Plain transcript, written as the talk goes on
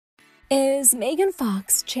Is Megan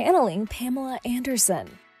Fox channeling Pamela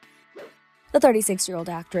Anderson? The 36-year-old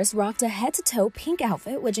actress rocked a head-to-toe pink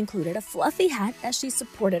outfit which included a fluffy hat as she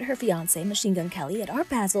supported her fiancé Machine Gun Kelly at Art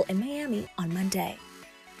Basel in Miami on Monday.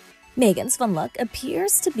 Megan's fun look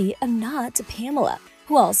appears to be a nod to Pamela,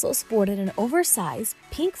 who also sported an oversized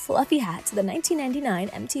pink fluffy hat to the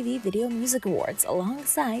 1999 MTV Video Music Awards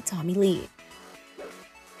alongside Tommy Lee.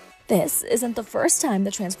 This isn't the first time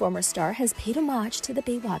the Transformers star has paid homage to the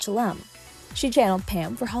Baywatch alum. She channeled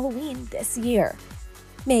Pam for Halloween this year.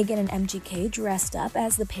 Megan and MGK dressed up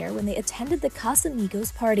as the pair when they attended the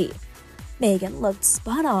Casamigos party. Megan looked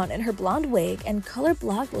spot on in her blonde wig and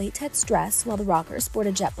color-blocked latex dress, while the rocker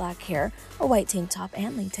sported jet black hair, a white tank top,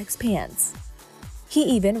 and latex pants. He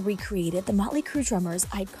even recreated the Motley Crue drummer's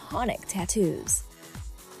iconic tattoos.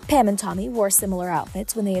 Pam and Tommy wore similar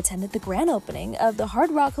outfits when they attended the grand opening of the Hard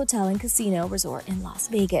Rock Hotel and Casino Resort in Las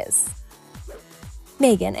Vegas.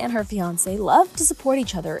 Megan and her fiancé love to support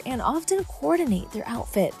each other and often coordinate their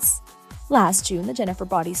outfits. Last June, the Jennifer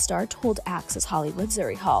Body star told Access Hollywood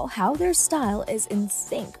Zuri Hall how their style is in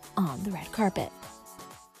sync on the red carpet.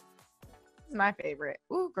 My favorite.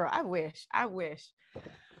 Ooh, girl, I wish.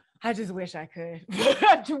 I just wish I could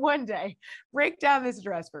one day break down this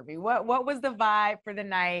dress for me. What was the vibe for the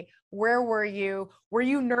night? Where were you? Were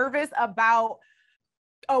you nervous about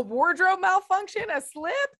a wardrobe malfunction, a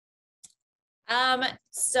slip?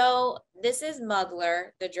 So this is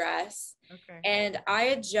Mugler, the dress. Okay. And I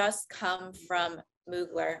had just come from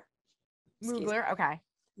Mugler. Okay.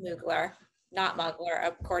 Mugler, not Mugler,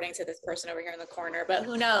 according to this person over here in the corner, but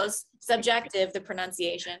who knows? Subjective, the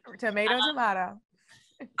pronunciation. Tomato.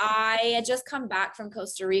 I had just come back from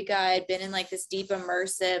Costa Rica. I had been in like this deep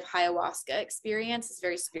immersive ayahuasca experience, this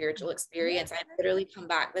very spiritual experience. I had literally come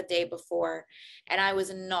back the day before and I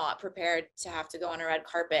was not prepared to have to go on a red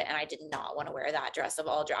carpet, and I did not want to wear that dress of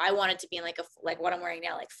all dress. I wanted to be in like what I'm wearing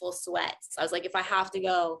now, like full sweats. I was like, if I have to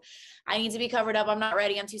go, I need to be covered up. I'm not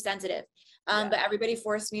ready. I'm too sensitive. But everybody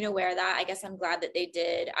forced me to wear that. I guess I'm glad that they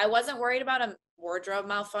did. I wasn't worried about a wardrobe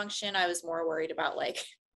malfunction. I was more worried about like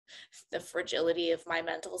the fragility of my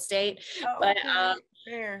mental state. But I'm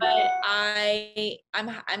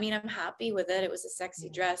happy with it. It was a sexy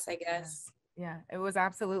dress, I guess. Yeah, it was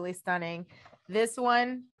absolutely stunning. This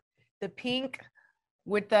one, the pink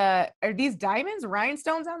with are these diamonds,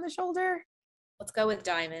 rhinestones on the shoulder? Let's go with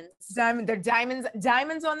diamonds. They're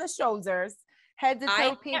diamonds on the shoulders, head to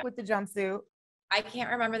toe pink with the jumpsuit. I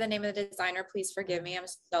can't remember the name of the designer. Please forgive me. I'm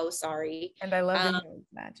so sorry. And I love the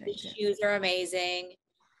magic. The shoes are amazing.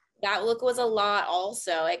 That look was a lot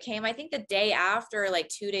also. It came, I think, the day after, like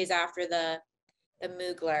 2 days after the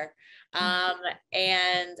Mugler.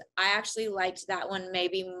 And I actually liked that one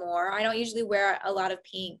maybe more. I don't usually wear a lot of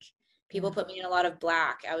pink. People put me in a lot of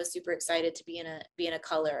black. I was super excited to be in a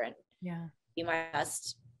color and be my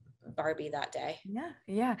best Barbie that day.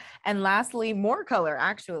 Yeah. And lastly, more color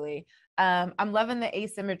actually. I'm loving the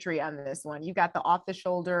asymmetry on this one. You got the off the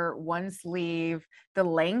shoulder, one sleeve, the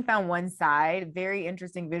length on one side. Very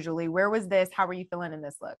interesting visually. Where was this? How were you feeling in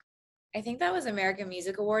this look? I think that was American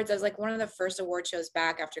Music Awards. I was like one of the first award shows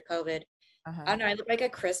back after COVID. I don't know. I look like a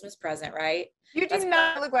Christmas present, right? You do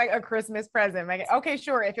not look like a Christmas present, Megan. Okay,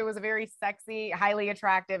 sure. If it was a very sexy, highly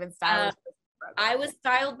attractive and stylish I was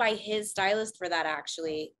styled by his stylist for that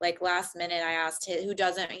actually. Like last minute, I asked him, he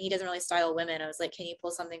doesn't really style women. I was like, can you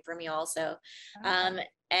pull something for me also?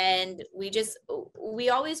 And we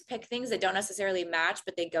always pick things that don't necessarily match,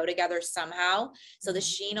 but they go together somehow. So the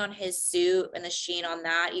sheen on his suit and the sheen on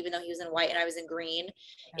that, even though he was in white and I was in green,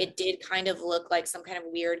 it did kind of look like some kind of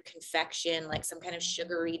weird confection, like some kind of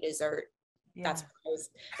sugary dessert. That's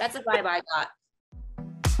the vibe I got.